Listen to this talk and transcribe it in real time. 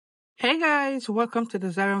Hey guys, welcome to the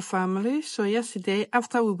Nigerian family. So yesterday,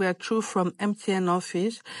 after we were through from MTN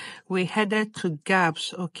office, we headed to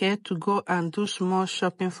Gabs, okay, to go and do small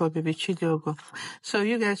shopping for baby Chidiogo. So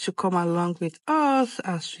you guys should come along with us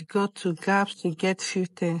as we go to Gabs to get few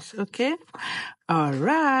things, okay?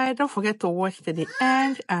 Alright, don't forget to watch to the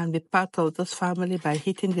end and be part of this family by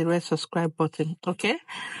hitting the red subscribe button, okay?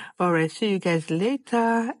 Alright, see you guys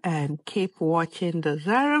later and keep watching the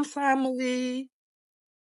Nigerian family.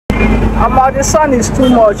 The sun is too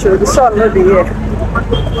much. The sun not be here.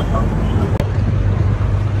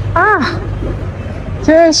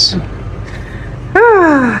 Yes.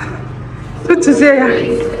 Good to see you.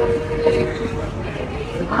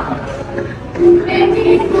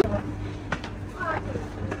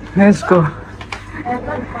 Let's go.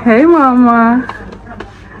 Hey, Mama.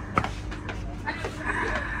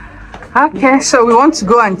 Okay, so we want to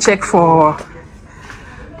go and check for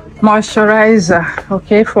moisturizer,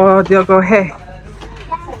 okay, for the hair.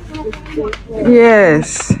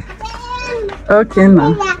 Yes. Okay,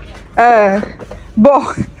 now.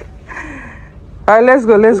 Bo. Let's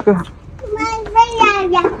go.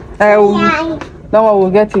 Don't worry,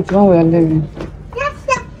 we'll get it when we are leaving.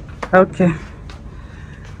 Okay.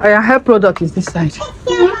 Our hair product is this side.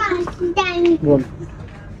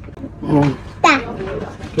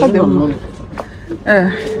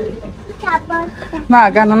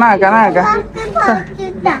 Naga.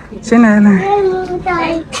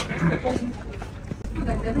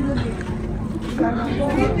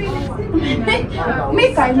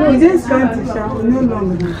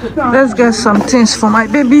 Let's get some things for my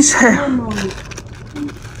baby's hair.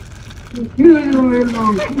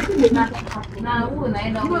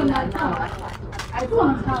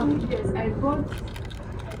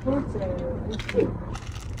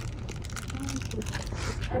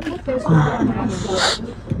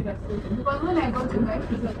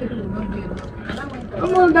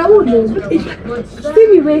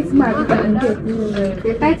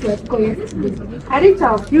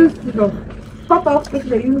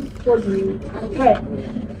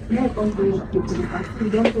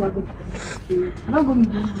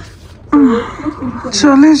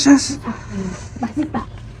 So let's just.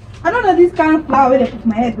 I don't know this kind of flower that put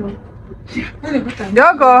my head though.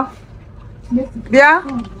 Diogo. Yeah.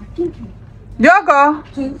 Diogo.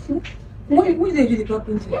 Who is the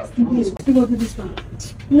talking to? Yes, please. You go to this one.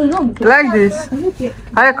 No. Like this.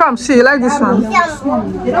 I come see. You like this one?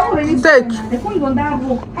 Take.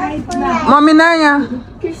 Mommy Naya.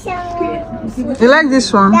 You like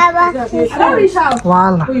this one?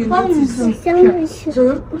 Voila. You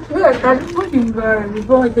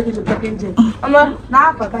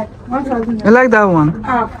like that one?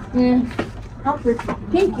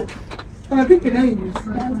 Thank you.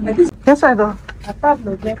 Yes, I do.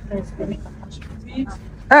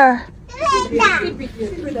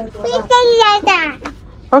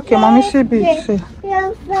 Okay, mommy, see.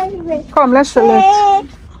 Come, let's select.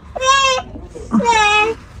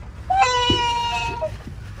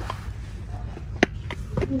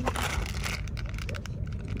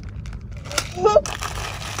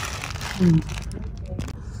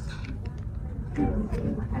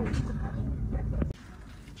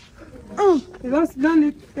 Don't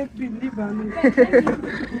need to take believe on it.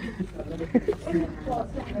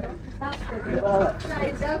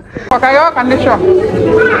 Okay, your condition.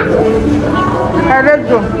 Let's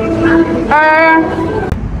go.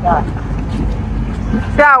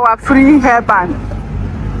 See our free hairband.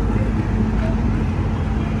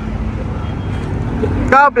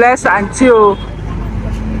 God bless until.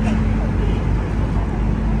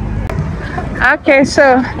 Okay,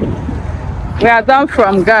 so we are done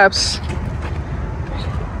from Gabs.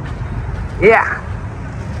 Yeah.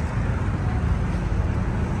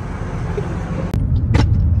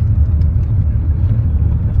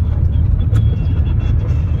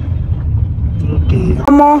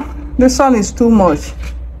 The sun is too much.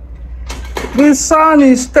 The sun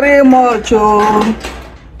is too much. Oh.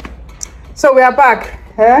 So we are back.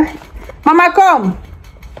 Mama, come.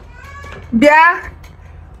 Yeah.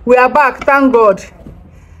 We are back. Thank God.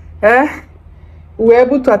 We were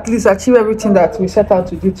able to at least achieve everything that we set out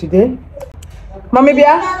to do today. Mommy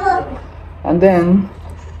Bia. And then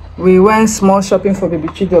we went small shopping for baby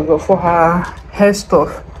Chidiogo for her hair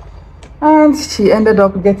stuff. And she ended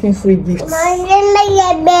up getting free gifts.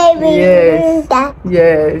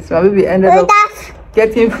 Yes, my baby ended up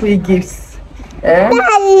getting free gifts. And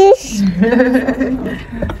I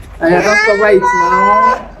don't cover it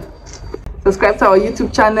now. Subscribe to our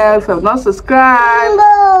YouTube channel if you have not subscribed.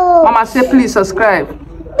 Mama say please subscribe.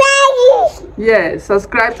 Yes,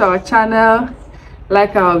 subscribe to our channel,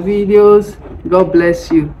 like our videos. God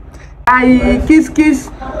bless you. I kiss, kiss.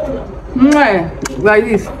 Mwah. Like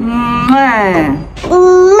this. Mwah.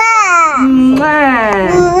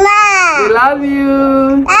 Mwah. We love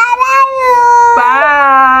you.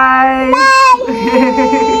 Bye.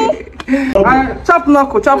 Chop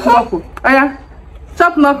knuckle, chop knuckle. Oh yeah.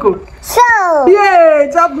 Chop knuckle. Yay,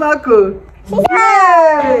 chop knuckle.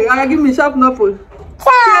 Yay. Oh yeah, give me chop knuckle.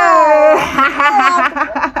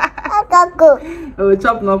 Oh,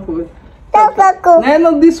 chop knuckle.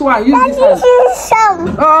 No, this one. Use this one.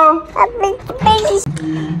 Oh.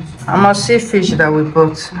 I must see fish that we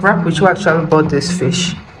bought. Rapuchu actually bought this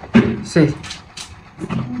fish. See.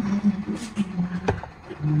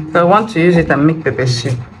 I want to use it and make pepper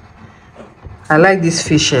soup. I like this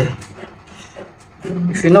fish here.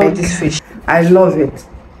 If you know this fish, I love it.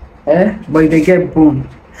 But they get bone.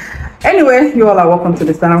 Anyway, you all are welcome to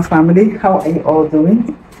the Nigerian family. How are you all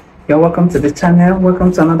doing? You're welcome to the channel.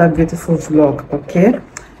 Welcome to another beautiful vlog. Okay,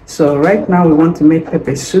 so right now we want to make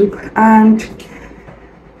pepper soup and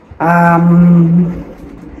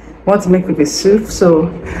want to make pepper soup. So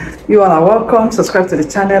you all are welcome. Subscribe to the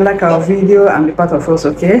channel, like our video, and be part of us.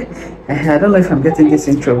 Okay, I don't know if I'm getting this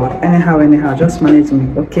intro, but anyhow, just manage me.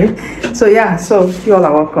 Okay, so yeah, so you all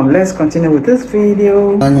are welcome. Let's continue with this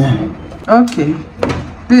video. Okay,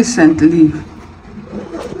 this scent leaf.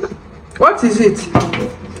 What is it?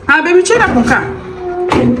 Ah, baby, check up. Okay.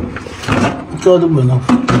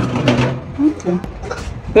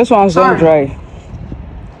 This one's not dry.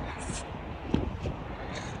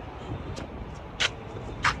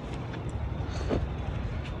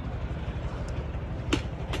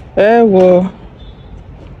 Well.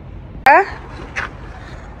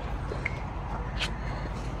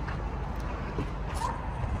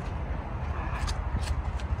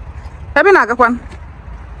 Have you not one?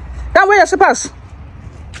 Don't wear your slippers.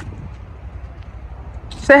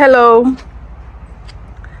 Say hello.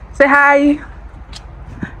 Say hi.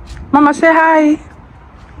 Mama, say hi.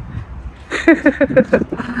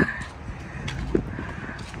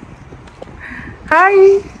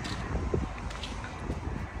 Hi.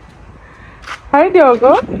 Hi,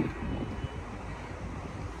 Diogo.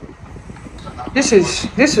 This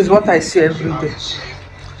is what I see every day.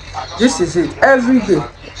 This is it every day.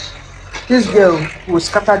 This girl will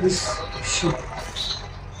scatter this shoe.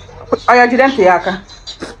 Oh, yeah, didn't yaka.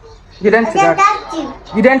 Didn't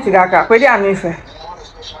yaka. Where are you?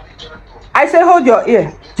 I say hold your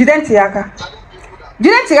ear. Didn't yaka.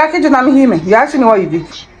 Didn't yaka. You know me. You asked me what you did.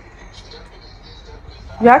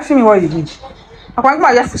 You asked me what you did. I want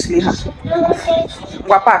my yafu sleep.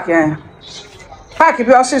 What park? Yeah. Park if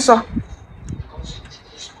you are so.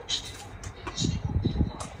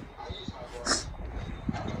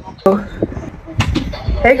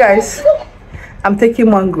 Hey guys, I'm taking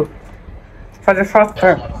mango for the first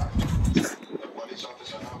time.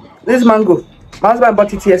 This mango, my husband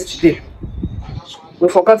bought it yesterday. We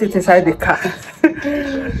forgot it inside the car.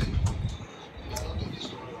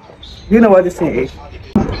 You know what this thing is?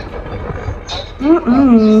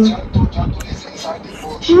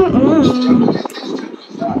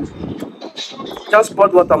 Just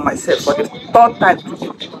poured water on myself for the third time.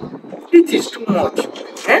 It is too much.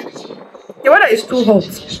 The weather is too hot.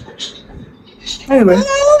 Anyway,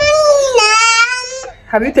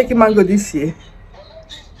 have you taken mango this year?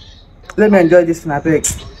 Let me enjoy this in a bag.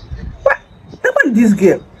 What? Look at this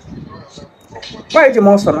girl. Why is your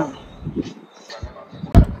monster now?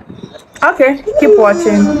 Okay, keep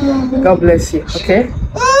watching. God bless you. Okay.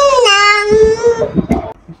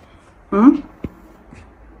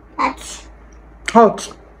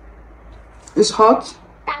 Hot. It's hot.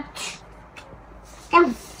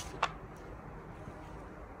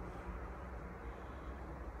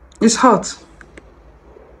 It's hot.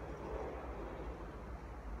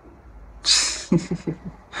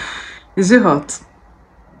 Is it hot?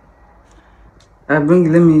 Let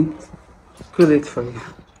me cool it for you.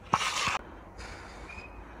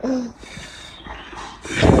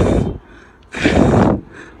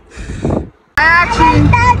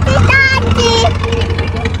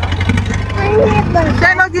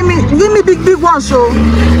 Say no, give me big one, so.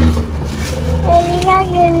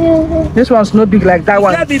 This one's not big like that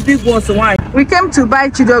one. That be big ones. Why? We came to buy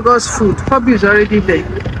Chidogo's food. Hobby is already there,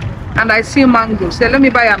 and I see mango. So let me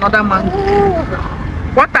buy another mango.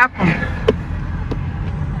 What happened?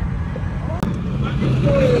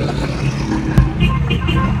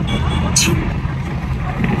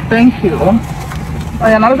 Thank you. Oh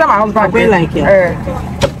yeah, now that my husband did. Like it.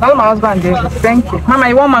 Now my husband did. Thank you, Mama.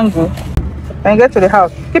 You want mango? And get to the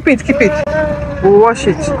house. Keep it. We'll wash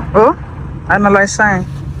it. Oh. Analyze sign.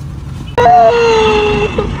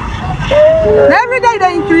 Every day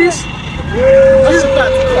they increase.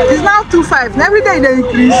 It's now life. Every day they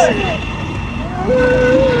increase.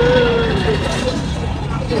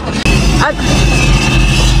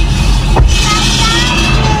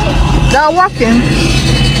 They're walking.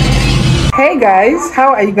 Hey guys,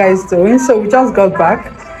 how are you guys doing? So we just got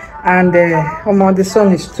back, and the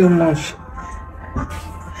sun is too much.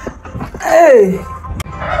 Hey,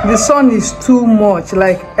 the sun is too much,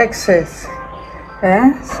 like excess.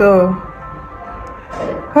 So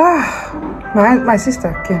my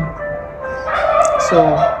sister came,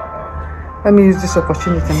 so let me use this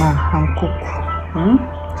opportunity now and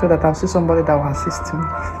cook, so that I'll see somebody that will assist me.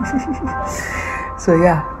 So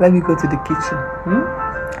yeah, let me go to the kitchen,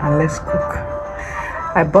 and let's cook.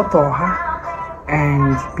 I bought oha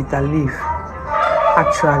and bitter leaf.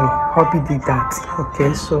 Actually, hubby did that.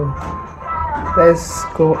 Okay, so let's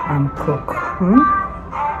go and cook.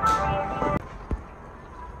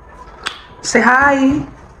 Say hi.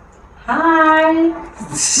 Hi.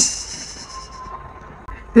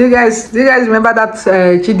 Do you guys remember that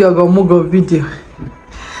Chidiogo Mugo video?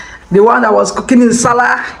 The one that was cooking in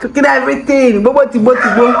salad, cooking everything.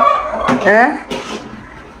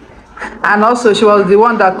 And also she was the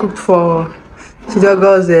one that cooked for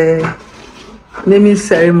Chidiogo's naming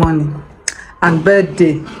ceremony and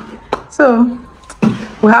birthday. So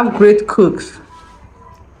we have great cooks.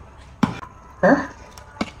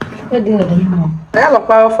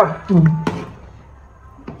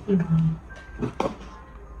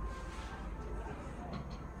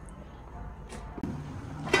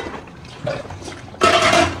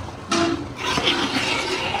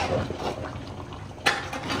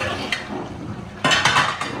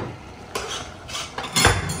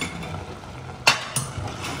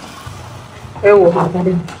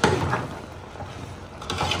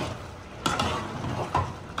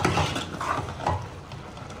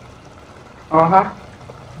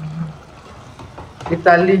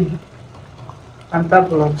 Italy and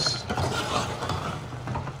tabloids.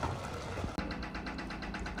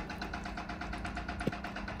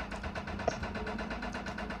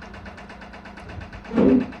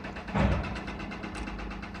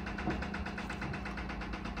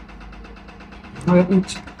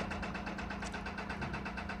 Eat.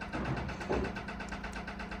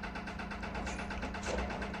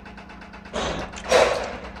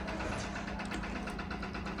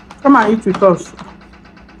 Come and eat with us.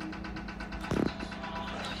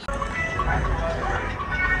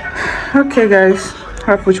 Okay guys,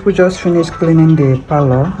 we just finished cleaning the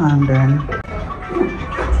parlor, and then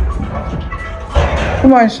good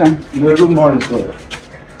morning, son. Good morning, sir.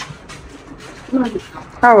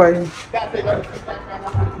 How are you?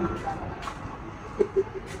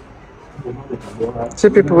 See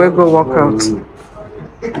people will go walk out.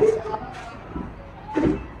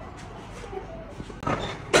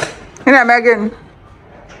 Here, Megan.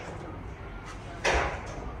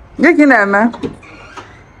 Get in there, man.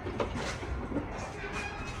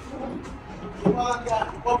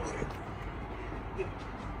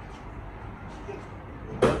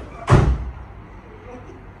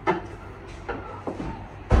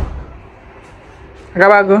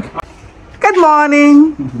 Gabago. Good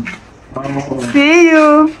morning. See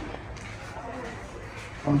you.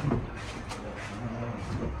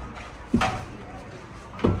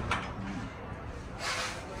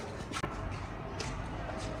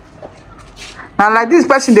 And like this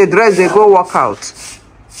person, they dress, they go work out.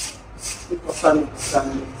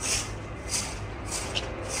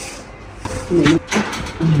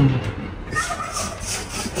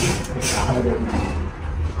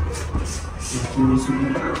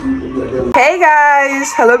 Hey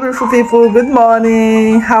guys, hello beautiful people, good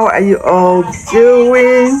morning. How are you all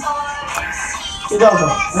doing?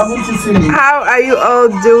 How are you all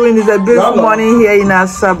doing? It's a beautiful morning here in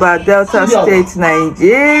Asaba, Delta State,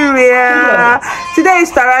 Nigeria. Today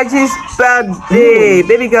is Taraji's birthday.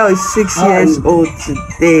 Baby girl is 6 years old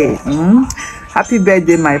today. Happy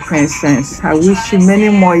birthday, my princess. I wish you many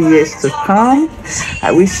more years to come.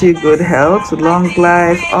 I wish you good health, long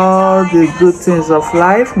life, all the good things of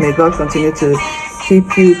life. May God continue to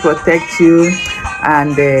keep you, protect you,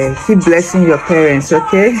 and keep blessing your parents,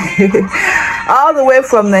 okay? All the way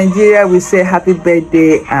from Nigeria, we say happy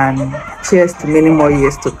birthday and cheers to many more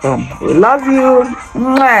years to come. We love you.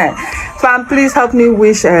 Fam, please help me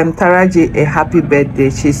wish Taraji a happy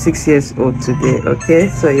birthday. She's 6 years old today, okay?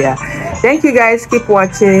 So yeah, thank you guys. Keep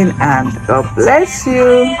watching and God bless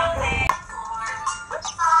you.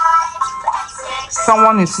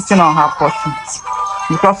 Someone is sitting on her portion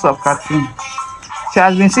because of cartoon. She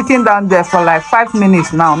has been sitting down there for like 5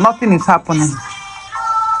 minutes now. Nothing is happening.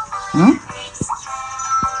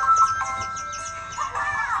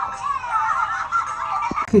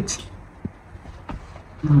 Kit.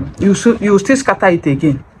 You still scatter it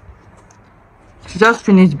again. She just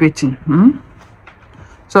finished baking.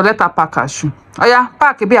 So let her pack her shoe. Oh yeah,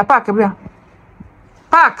 pack, Ebia, pack, Ebia.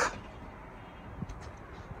 Pack.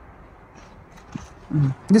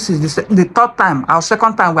 This is the third time. Our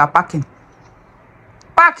second time we are packing.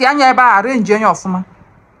 Pack, yanya eba arrange your fuma.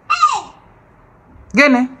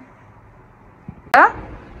 Gene. Eh?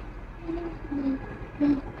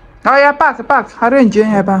 Oh yeah, pack. Arrange your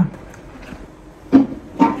eba.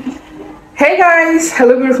 Hey guys,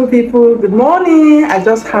 hello beautiful people, good morning. I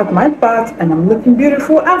just had my bath and I'm looking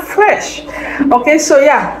beautiful and fresh. Okay, so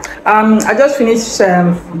yeah, I just finished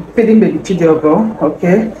feeding baby Chidiogo.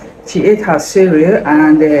 Okay, she ate her cereal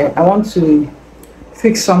and I want to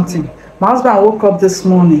fix something. My husband woke up this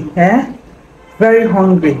morning, very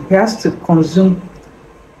hungry. He has to consume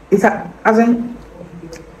it, as in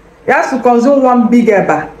he has to consume one big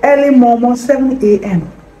eba early morning, 7 a.m.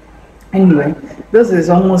 Anyway, this is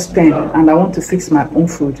almost 10 and I want to fix my own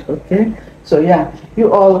food. Okay, so yeah,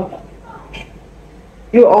 you all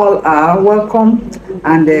are welcome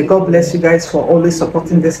and God bless you guys for always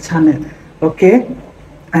supporting this channel. Okay,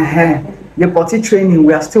 the potty training,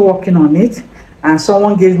 we are still working on it, and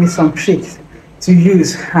someone gave me some tricks to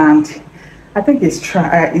use and I think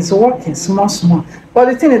it's working small, but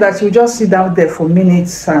the thing is that you just sit down there for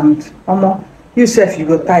minutes and you self you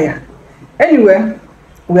go tired. Anyway,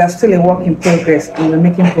 we are still in work in progress and we're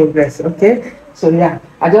making progress. Okay, so yeah,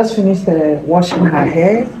 I just finished washing her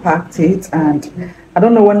hair, packed it, and I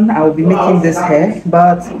don't know when I will be making this hair,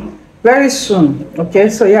 but very soon. Okay,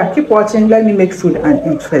 so yeah, keep watching. Let me make food and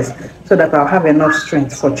eat first so that I'll have enough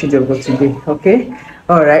strength for Chidiogo today. Okay,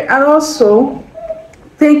 all right. And also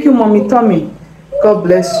thank you, Mommy Tommy. God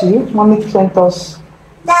bless you. Mommy sent us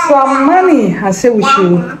some money and said we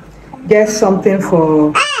should get something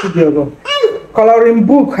for Chidiogo. Coloring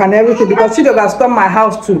book and everything, because Chidiogo has come my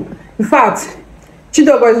house too. In fact,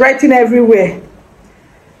 Chidiogo is writing everywhere.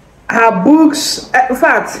 Her books, in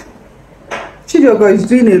fact, Chidiogo is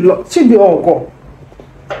doing a lot. Chidiogo.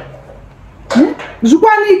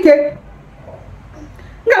 Zukwanike.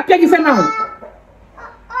 Nga pia gife na ho.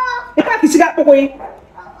 Eka kisiga pokoyi.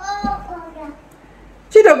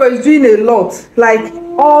 Chidiogo is doing a lot, like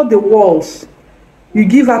all the walls. You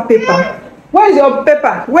give her paper. Where is your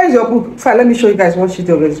paper? Where is your book? Fine, let me show you guys what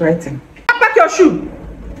Chidiogo is writing. Pack your shoe.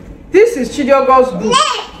 This is Chidiogo's book.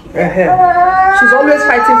 She's always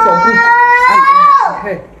fighting for book.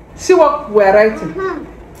 And, see what we're writing.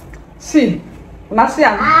 See.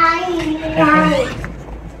 Nasia.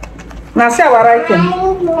 Nasia, we're writing.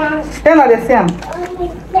 Then are the same.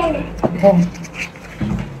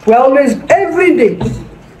 We're always, every day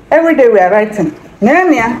we are writing.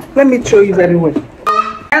 Nanya, let me show you very well.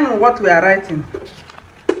 And what we are writing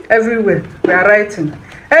everywhere, we are writing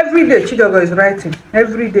every day. Chidiogo is writing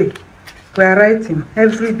every day. We are writing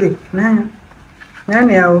every day. Nanya,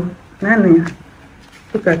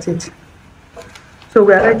 look at it. So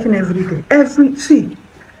we are writing every day. See,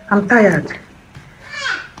 I'm tired.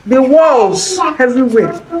 The walls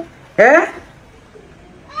everywhere. Get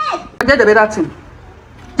the better thing.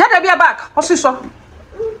 Get the beer back. What's this?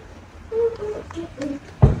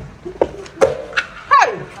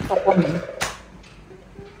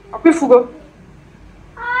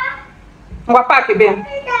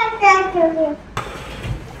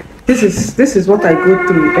 This is what I go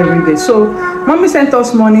through every day. So mommy sent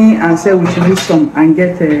us money and said we should use some and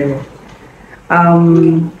get a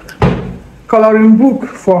coloring book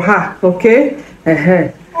for her. Okay,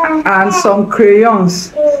 and some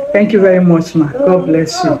crayons. Thank you very much, ma. God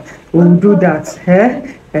bless you. We'll do that.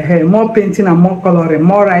 More painting and more coloring,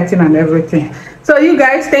 more writing and everything. So you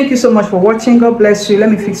guys, thank you so much for watching. God bless you. Let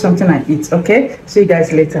me fix something and eat. Okay, see you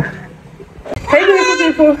guys later. Hey beautiful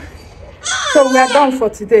people, so we are done for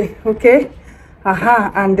today. Okay,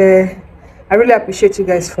 and I really appreciate you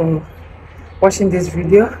guys for watching this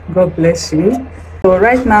video. God bless you. So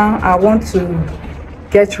right now I want to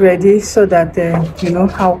get ready so that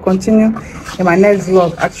I'll continue in my next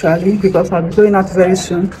vlog actually, because I'll be going out very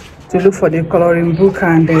soon to look for the coloring book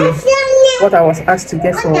and what I was asked to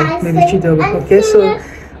get for baby Chidiogo. Okay, so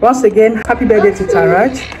once again, happy birthday to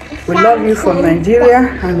Taraj. We love you from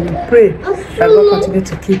Nigeria and we pray that God continue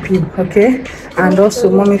to keep you. Okay, and also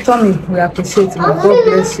Mommy Tommy, we appreciate you. God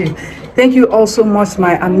bless you. Thank you all so much,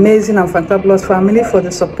 my amazing and fantabulous family, for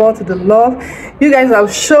the support, the love you guys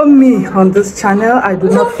have shown me on this channel. I do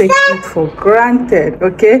not take it for granted.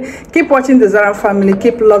 Okay, keep watching the Zara family,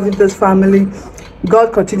 keep loving this family.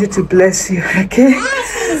 God continue to bless you. Okay,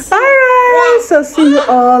 all right, so see you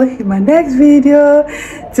all in my next video.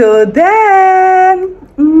 Till then,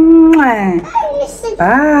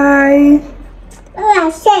 bye.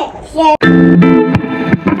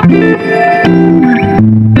 Yeah.